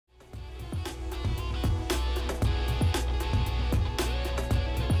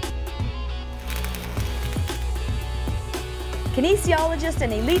Kinesiologist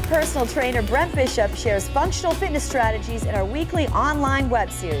and elite personal trainer Brent Bishop shares functional fitness strategies in our weekly online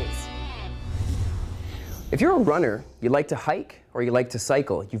web series. If you're a runner, you like to hike or you like to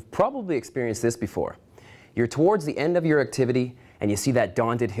cycle, you've probably experienced this before. You're towards the end of your activity and you see that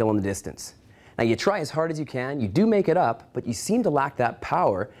daunted hill in the distance. Now you try as hard as you can, you do make it up, but you seem to lack that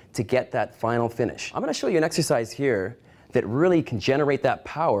power to get that final finish. I'm going to show you an exercise here that really can generate that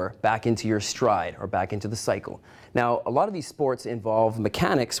power back into your stride or back into the cycle. Now, a lot of these sports involve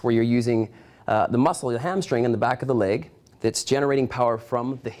mechanics where you're using the muscle, the hamstring in the back of the leg that's generating power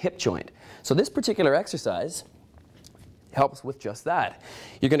from the hip joint. So this particular exercise helps with just that.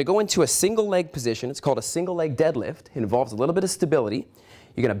 You're going to go into a single leg position. It's called a single leg deadlift. It involves a little bit of stability.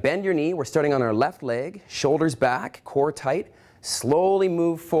 You're going to bend your knee. We're starting on our left leg, shoulders back, core tight. Slowly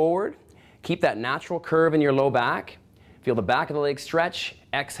move forward. Keep that natural curve in your low back. Feel the back of the leg stretch,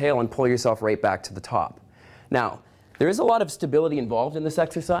 exhale, and pull yourself right back to the top. Now, there is a lot of stability involved in this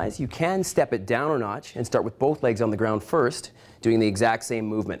exercise. You can step it down a notch and start with both legs on the ground first, doing the exact same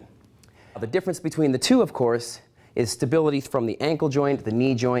movement. The difference between the two, of course, is stability from the ankle joint, the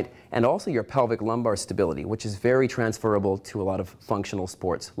knee joint, and also your pelvic lumbar stability, which is very transferable to a lot of functional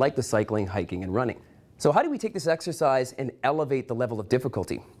sports, like the cycling, hiking, and running. So how do we take this exercise and elevate the level of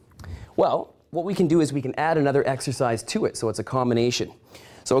difficulty? Well, what we can do is we can add another exercise to it, so it's a combination.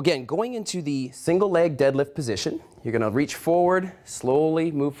 So again, going into the single leg deadlift position, you're going to reach forward,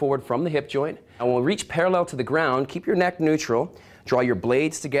 slowly move forward from the hip joint. And we'll reach parallel to the ground, keep your neck neutral, draw your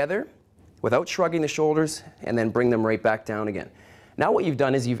blades together without shrugging the shoulders, and then bring them right back down again. Now what you've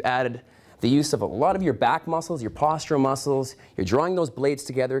done is you've added the use of a lot of your back muscles, your postural muscles. You're drawing those blades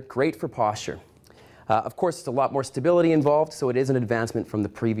together, great for posture. Of course, it's a lot more stability involved, so it is an advancement from the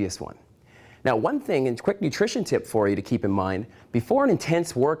previous one. Now, one thing, and quick nutrition tip for you to keep in mind, before an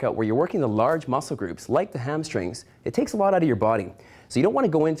intense workout where you're working the large muscle groups, like the hamstrings, it takes a lot out of your body. So you don't want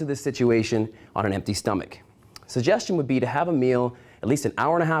to go into this situation on an empty stomach. Suggestion would be to have a meal at least an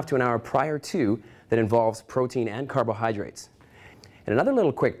hour and a half to an hour prior to that involves protein and carbohydrates. And another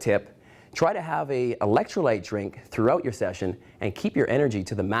little quick tip, try to have an electrolyte drink throughout your session and keep your energy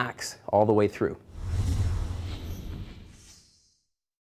to the max all the way through.